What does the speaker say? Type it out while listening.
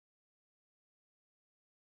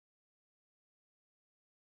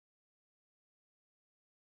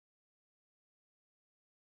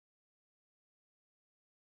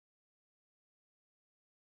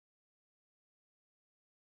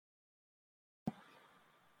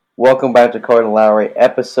Welcome back to Carter and Lowry,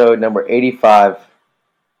 episode number 85.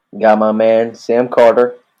 Got my man, Sam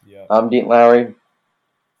Carter. Yeah. I'm Dean Lowry.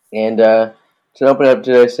 And to open up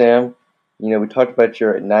today, Sam, we talked about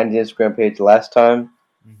your 90s Instagram page last time.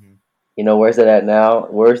 hmm Where's that at now?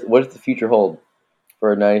 What does the future hold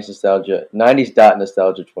for 90s nostalgia? 90s dot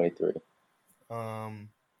nostalgia 23. Um,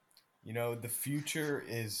 the future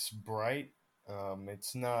is bright.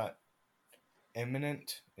 It's not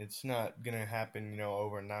imminent. It's not gonna happen,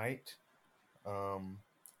 overnight. Um,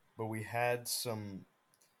 but we had some.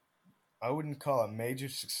 I wouldn't call it major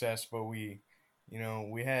success, but we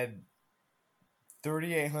had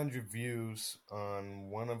 3,800 views on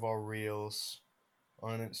one of our reels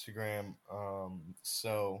on Instagram.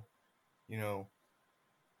 So you know,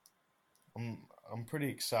 I'm pretty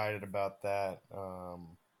excited about that. The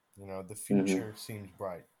Mm-hmm. future seems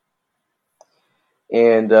bright.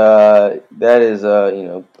 And that is,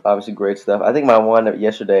 obviously great stuff. I think my one up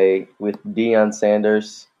yesterday with Deion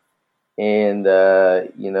Sanders and,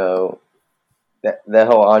 that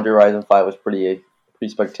whole Andre Rison fight was pretty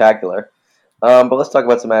spectacular. But let's talk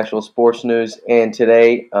about some actual sports news. And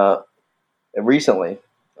today, recently,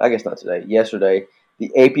 I guess not today, yesterday,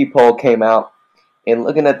 the AP poll came out. And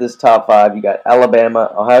looking at this top five, you got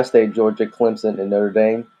Alabama, Ohio State, Georgia, Clemson, and Notre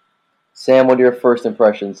Dame. Sam, what are your first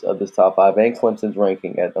impressions of this top five and Clemson's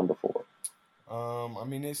ranking at number 4?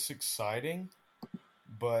 It's exciting,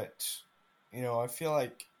 but I feel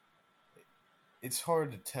like it's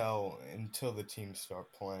hard to tell until the teams start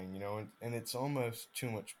playing. And it's almost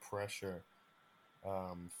too much pressure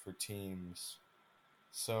for teams.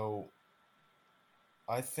 So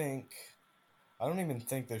I think I don't even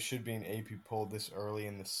think there should be an AP poll this early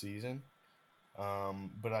in the season.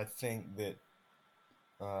 But I think that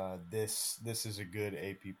this is a good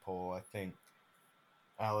AP poll. I think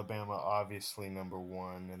Alabama obviously number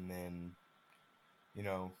one, and then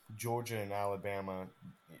Georgia and Alabama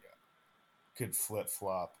could flip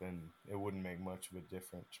flop, and it wouldn't make much of a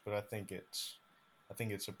difference. But I think it's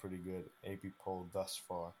a pretty good AP poll thus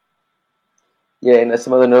far. Yeah, and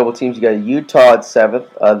some other notable teams. You got Utah at 7th,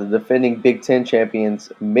 the defending Big Ten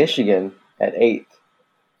champions, Michigan at 8th.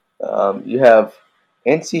 You have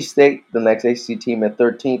NC State, the next ACC team, at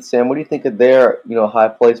 13th. Sam, what do you think of their high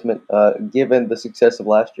placement given the success of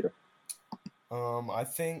last year? I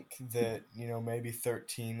think that maybe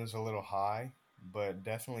 13 is a little high, but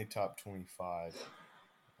definitely top 25.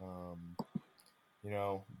 Um,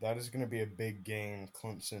 that is going to be a big game,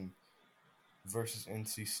 Clemson versus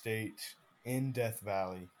NC State in Death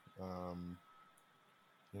Valley. Um,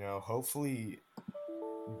 hopefully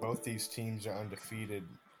both these teams are undefeated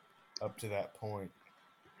up to that point.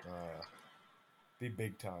 Uh, be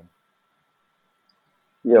big time.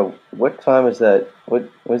 Yeah, what time is that?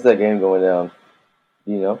 When's that game going down?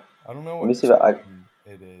 Do you know? I don't know Let me what see if I. time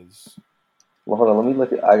it is. Well, hold on. Let me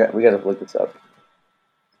look at. We got to look this up.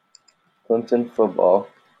 Clemson football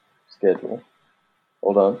schedule.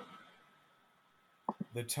 Hold on.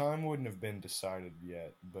 The time wouldn't have been decided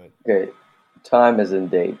yet, but Okay, time is in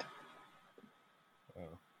date.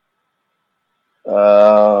 uh,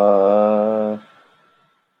 Uh,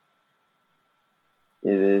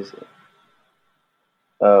 it is.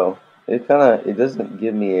 Oh, it doesn't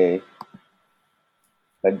give me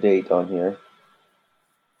a date on here.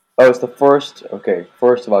 Oh, it's the first. Okay,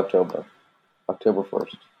 1st of October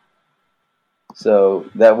 1st. So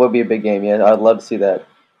that would be a big game. Yeah, I'd love to see that.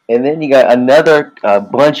 And then you got another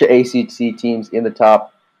bunch of ACC teams in the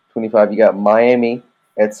top 25. You got Miami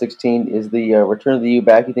at 16. Is the return of the U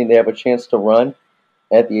back? You think they have a chance to run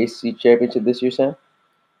at the ACC championship this year, Sam?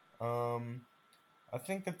 um, I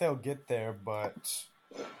think that they'll get there,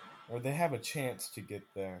 or they have a chance to get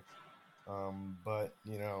there. But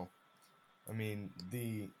I mean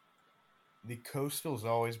the Coastal's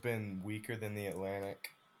always been weaker than the Atlantic.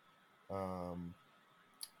 Um,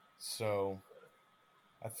 so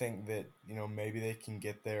I think that maybe they can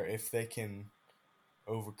get there if they can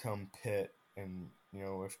overcome Pitt, and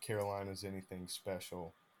if Carolina's anything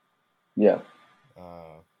special. Yeah.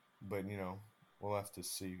 But we'll have to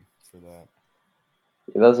see for that.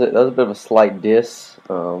 That was a bit of a slight diss,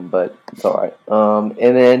 but it's all right.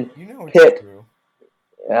 And then It's Pitt. true.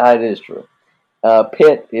 Yeah, it is true.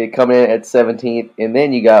 Pitt coming in at 17th, and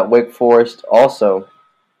then you got Wake Forest also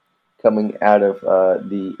coming out of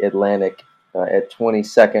the Atlantic at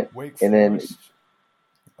 22nd, Wake and then Forest,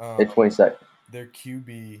 at um, 22nd. their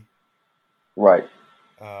QB, Right,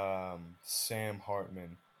 Sam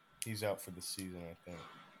Hartman, he's out for the season, I think.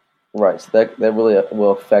 right. So that really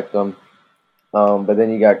will affect them. But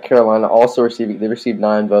then you got Carolina also receiving. They received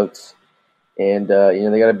 9 votes, and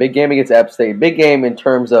they got a big game against App State. Big game in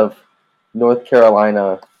terms of North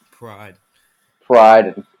Carolina Pride. Pride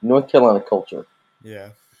and North Carolina culture. Yeah.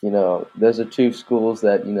 Those are two schools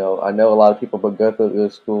that, I know a lot of people but go through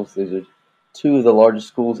those schools. These are two of the largest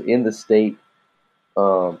schools in the state.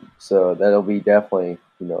 So that'll be definitely,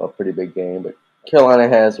 a pretty big game. But Carolina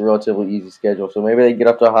has a relatively easy schedule, so maybe they get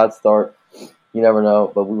up to a hot start. You never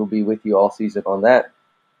know, but we will be with you all season on that.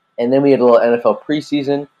 And then we had a little NFL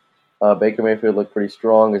preseason. Baker Mayfield looked pretty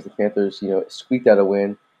strong as the Panthers, squeaked out a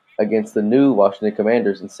win against the new Washington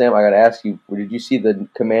Commanders. And Sam, I got to ask you, did you see the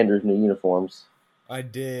Commanders' new uniforms I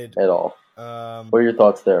did. at all? Um, What are your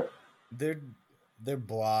thoughts there? they're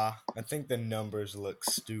blah. I think the numbers look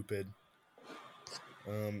stupid.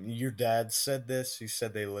 Your dad said this. He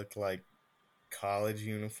said they look like college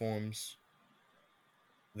uniforms.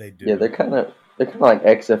 They Yeah, do. they're kind of like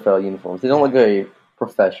XFL uniforms. They don't look very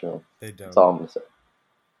professional. They That's all don't. I'm gonna say.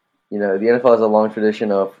 The NFL has a long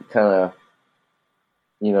tradition of kind of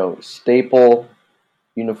staple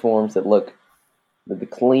uniforms that look with the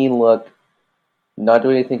clean look, not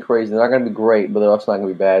doing anything crazy. They're not going to be great, but they're also not going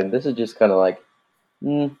to be bad. And this is just kind of like,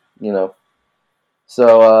 mm, you know.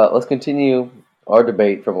 So let's continue our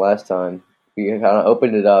debate from last time. We kind of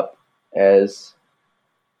opened it up as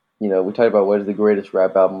we talked about what is the greatest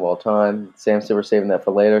rap album of all time. Sam said we're saving that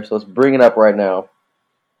for later, so let's bring it up right now.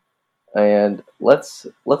 And let's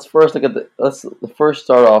first look at let's first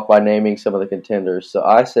start off by naming some of the contenders. So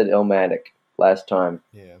I said Illmatic last time.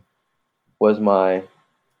 Yeah. Was my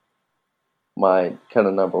kind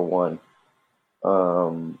of number one.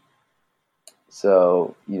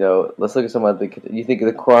 So let's look at some of the. You think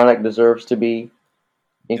the Chronic deserves to be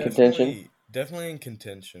in contention? Definitely in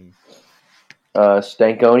contention.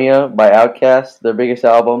 Stankonia by Outkast, their biggest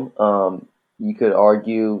album. You could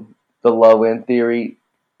argue the Low End Theory.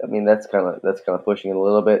 I mean, that's kind of pushing it a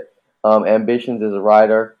little bit. Ambitions is a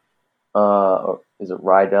rider. Or is it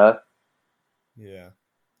Rida? Yeah.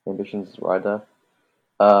 Ambitions is Rida.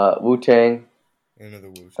 Wu-Tang. Another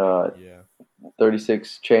Wu-Tang. Yeah.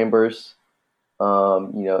 36 Chambers.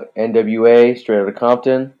 NWA, Straight Outta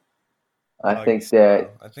Compton. I think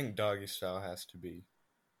Doggy Style has to be.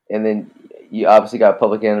 And then you obviously got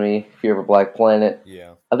Public Enemy, Fear of a Black Planet.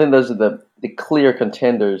 Yeah. I think those are the clear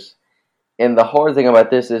contenders. And the hard thing about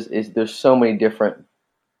this is there's so many different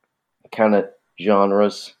kind of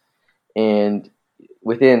genres, and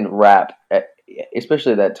within rap,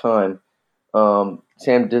 especially at that time.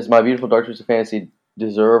 Sam, does My Beautiful Dark Twisted Fantasy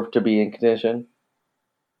deserve to be in contention?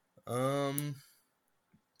 Someone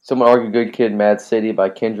argued Good Kid, Mad City by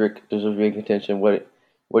Kendrick deserves to be in contention. What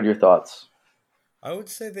are your thoughts? I would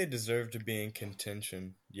say they deserve to be in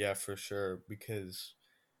contention. Yeah, for sure. Because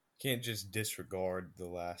you can't just disregard the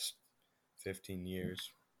last 15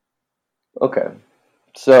 years. Okay.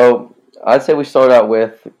 So I'd say we start out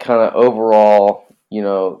with kind of overall,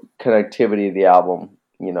 connectivity of the album,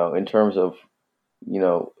 in terms of,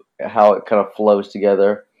 how it kind of flows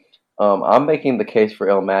together. I'm making the case for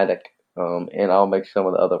Illmatic, and I'll make some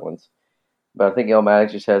of the other ones. But I think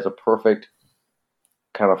Illmatic just has a perfect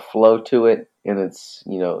kind of flow to it, and it's,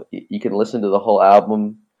 you can listen to the whole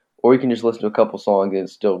album, or you can just listen to a couple songs and it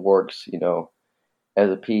still works, as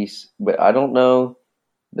a piece. But I don't know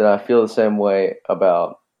that I feel the same way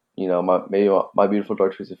about, my Beautiful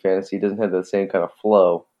Dark Twisted Fantasy. It doesn't have the same kind of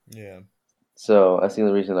flow. Yeah. So that's the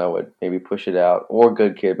only reason I would maybe push it out. Or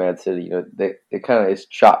Good Kid, Mad City. They kind of is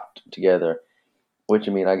chopped together. Which,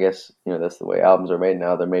 I mean, I guess, that's the way albums are made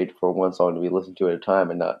now. They're made for one song to be listened to at a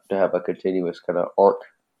time and not to have a continuous kind of arc.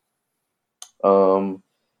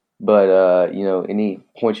 But any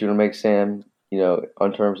points you want to make, Sam,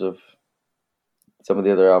 on terms of some of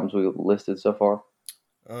the other albums we listed so far?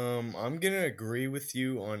 I'm going to agree with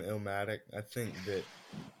you on Illmatic. I think that,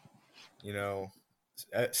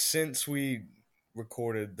 since we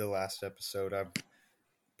recorded the last episode, I've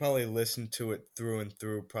probably listened to it through and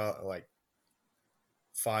through, probably like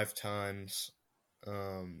 5 times.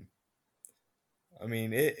 I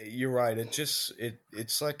mean, you're right.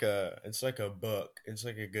 It's like a book. It's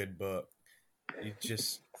like a good book.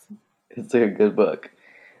 It's like a good book.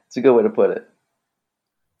 It's a good way to put it.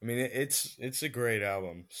 I mean, it's a great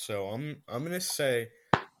album. So I'm gonna say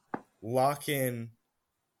lock in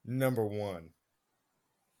number 1.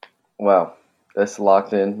 Wow, that's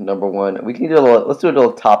locked in number 1. We can do let's do a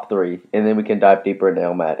little top 3, and then we can dive deeper into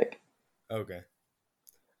Illmatic. Okay.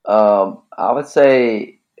 I would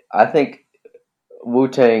say I think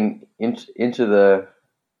Wu-Tang into the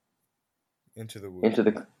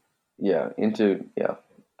Wu-Tang.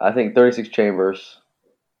 I think 36 Chambers.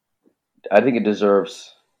 I think it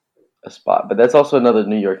deserves a spot, but that's also another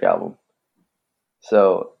New York album.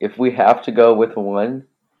 So if we have to go with one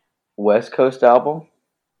West Coast album,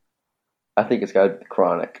 I think it's got to be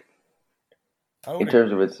Chronic. I would in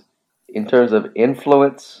terms of agree. its in terms of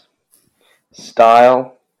influence,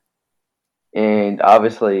 style, and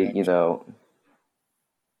obviously, Production.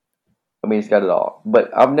 I mean, it's got it all.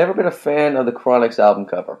 But I've never been a fan of the Chronix album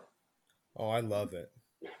cover. Oh, I love it.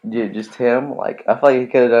 Just him, like I feel like he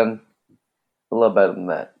could have done a little better than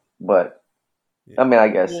that. But Yeah. I mean, I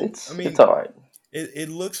guess Well, I it's mean, all right. it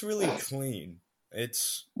looks really clean.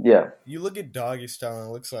 It's Yeah, you look at Doggy Style and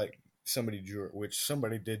it looks like somebody drew it, which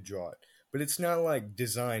somebody did draw it, but it's not like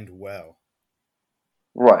designed well.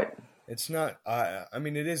 right. It's not. I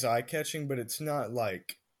mean, it is eye catching, but it's not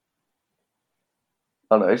like.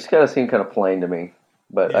 I don't know. It just kind of seemed kind of plain to me.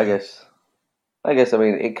 But Yeah. I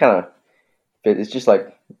mean, it kind of fit. It's just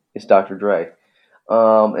like it's Dr. Dre.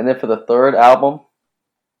 And then for the third album,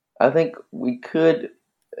 I think we could.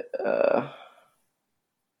 Uh,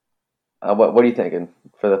 what are you thinking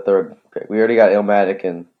for the third pick? We already got Illmatic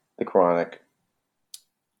and the Chronic.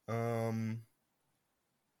 Um.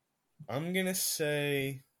 I'm gonna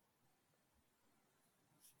say,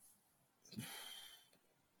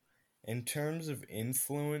 in terms of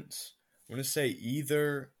influence, I'm gonna say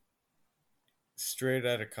either Straight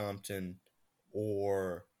Outta Compton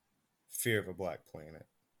or Fear of a Black Planet.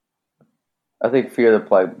 I think Fear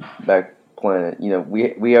the Black Planet.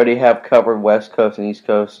 We already have covered West Coast and East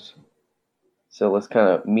Coast, so let's kind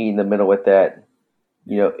of meet in the middle with that.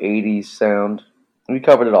 Yeah. 80s sound. We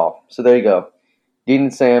covered it all. So there you go. Dean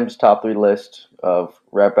and Sam's top three list of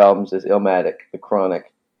rap albums is Illmatic, The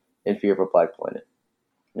Chronic, and Fear of a Black Planet.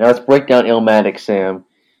 Now let's break down Illmatic, Sam.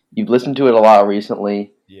 You've listened to it a lot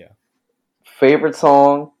recently. Yeah. Favorite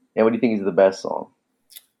song, and what do you think is the best song?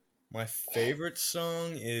 My favorite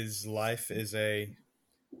song is "Life Is a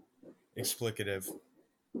Explicative."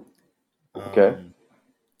 Okay. Um,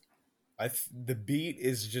 the beat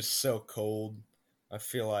is just so cold. I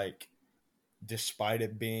feel like, despite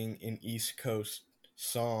it being an East Coast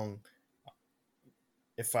song,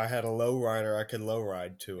 if I had a lowrider, I could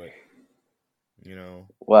lowride to it. You know,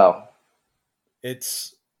 Wow.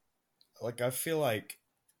 it's like I feel like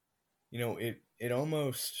it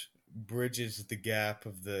almost bridges the gap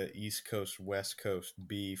of the East Coast West Coast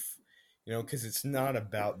beef. Because it's not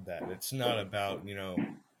about that. It's not about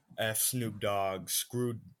F Snoop Dogg,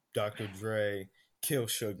 screw Dr. Dre, kill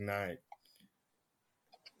Suge Knight,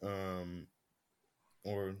 um,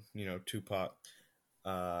 or Tupac.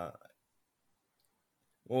 Uh,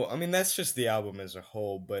 well, I mean that's just the album as a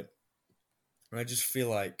whole, but I just feel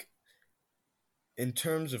like in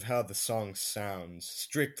terms of how the song sounds,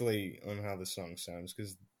 strictly on how the song sounds,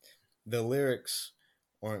 because the lyrics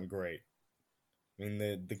aren't great. I mean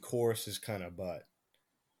the chorus is kind of but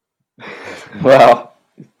Wow.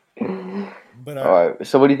 but All right.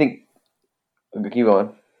 So what do you think? Keep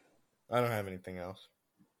going. I don't have anything else.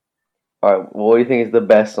 All right. Well, what do you think is the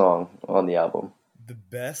best song on the album? The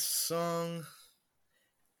best song,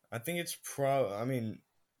 I think it's pro. I mean,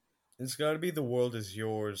 it's got to be "The World Is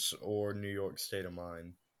Yours" or "New York State of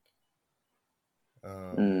Mind."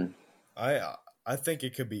 Um, Mm. I think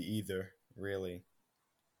it could be either. Really,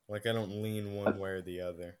 like I don't lean one way or the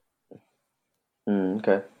other.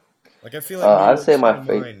 Okay. Like I feel like "New I'd York say State my of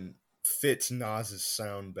favorite. Mind" fits Nas's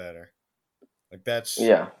sound better. Like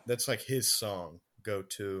Yeah. that's like his song go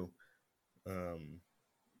to. Um,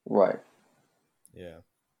 Right. yeah.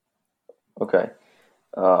 Okay.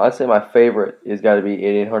 I'd say my favorite is got to be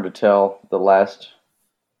 8800 Tell, the last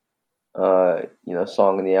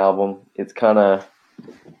song in the album. It's kind of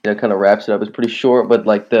wraps it up. It's pretty short, but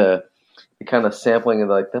like the kind of sampling of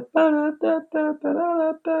like the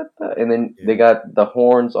and then they Yeah. got the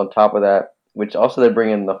horns on top of that, which also they bring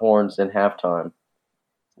in the horns in halftime,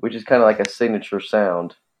 which is kind of Yeah. like a signature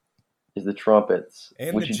sound. Is the trumpets, And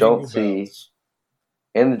the which you don't jingle see, bells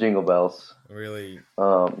and the jingle bells. really in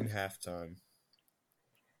Um, halftime.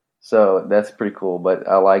 so that's pretty cool. But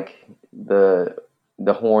I like the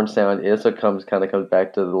horn sound. It also comes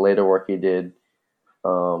back to the later work he did.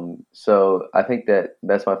 So I think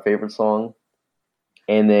that's my favorite song.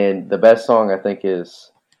 And then the best song I think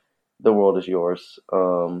is "The World Is Yours."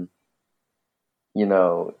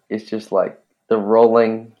 It's just like the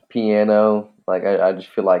rolling piano. Like I just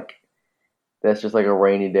feel like that's just like a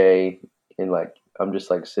rainy day, and like I'm just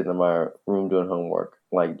like sitting in my room doing homework.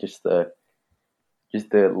 Like just the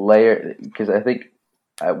layer, because I think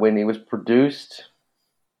when it was produced,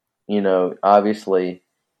 obviously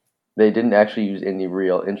they didn't actually use any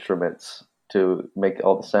real instruments to make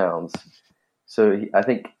all the sounds. So I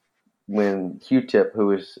think when Q-Tip,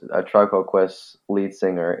 who is a Tribe Called Quest lead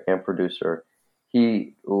singer and producer,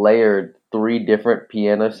 he layered three different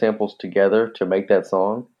piano samples together to make that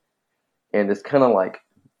song, and it's kind of like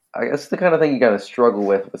I guess the kind of thing you got to struggle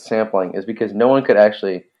with sampling is because no one could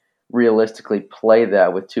actually realistically play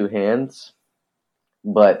that with two hands.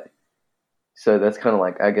 But so that's kind of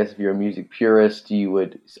like, I guess if you're a music purist, you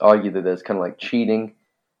would argue that that's kind of like cheating.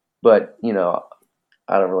 But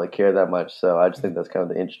I don't really care that much, so I just think that's kind of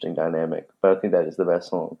the interesting dynamic. But I think that is the best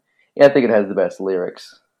song. Yeah, I think it has the best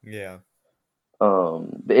lyrics. Yeah.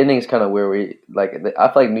 The ending is kind of where we like. I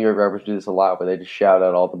feel like New York rappers do this a lot, where they just shout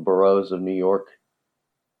out all the boroughs of New York,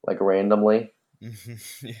 like randomly.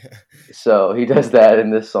 Yeah. So he does that in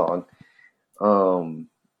this song.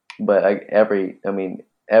 But every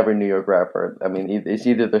New York rapper, it's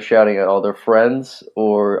either they're shouting at all their friends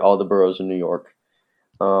or all the boroughs of New York.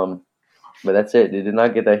 But that's it. They did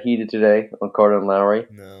not get that heated today on Carter and Lowry.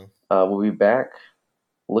 No. We'll be back.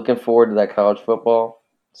 Looking forward to that college football.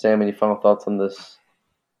 Sam, any final thoughts on this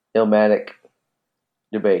Illmatic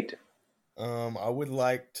debate? I would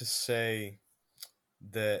like to say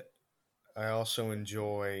that I also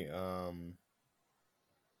enjoy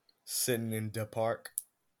sitting in the park,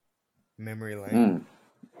 memory lane.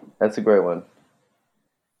 That's a great one.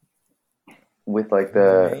 With like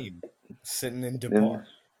sitting in the park.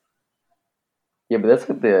 Yeah, but that's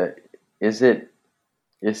like is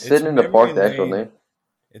sitting in the park the actual name?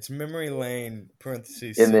 It's memory lane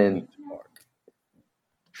parentheses and then in the park.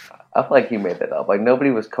 I feel like he made that up. Like nobody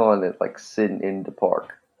was calling it like sitting in the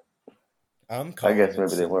park. I guess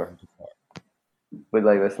maybe they were. But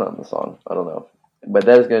like that's not in the song. I don't know. But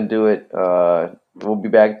that is going to do it. We'll be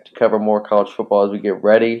back to cover more college football as we get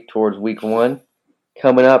ready towards week 1.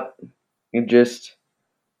 Coming up in just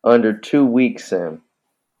under 2 weeks, Sam.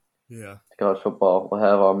 Yeah. College football. We'll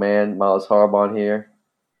have our man Miles Harbaugh here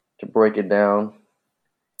to break it down.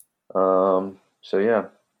 So yeah.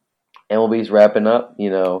 MLB's wrapping up.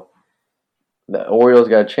 The Orioles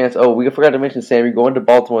got a chance. Oh, we forgot to mention, Sam, you're going to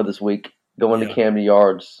Baltimore this week. Going to Camden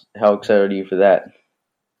Yards. How excited are you for that?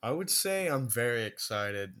 I would say I'm very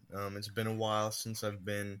excited. It's been a while since I've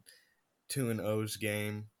been to an O's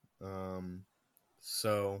game.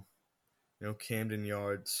 So, Camden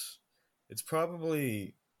Yards. It's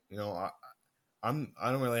probably, I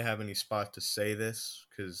don't really have any spot to say this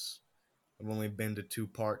because I've only been to 2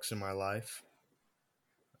 parks in my life.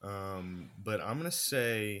 But I'm gonna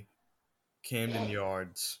say Camden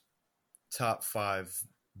Yards, top 5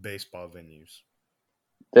 baseball venues.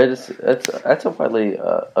 That's a widely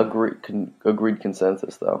agreed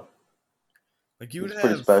consensus, though. Like you would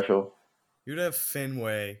pretty special. You'd have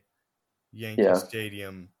Fenway, Yankee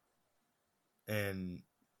Stadium, and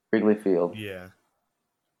Wrigley Field. Yeah,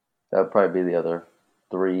 that would probably be the other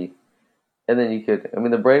 3. And then you could.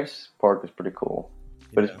 the Braves Park is pretty cool,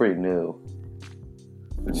 but it's pretty new.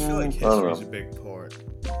 I just feel like history is a big part.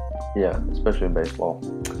 Yeah, especially in baseball.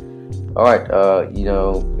 All right,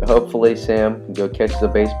 hopefully Sam can go catch the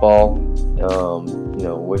baseball.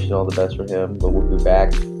 Wishing all the best for him. But we'll be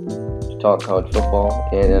back to talk college football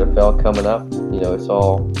and NFL coming up. It's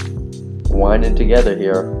all winding together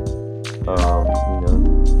here.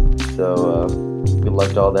 So good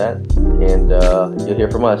luck to all that, and you'll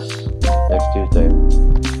hear from us next Tuesday.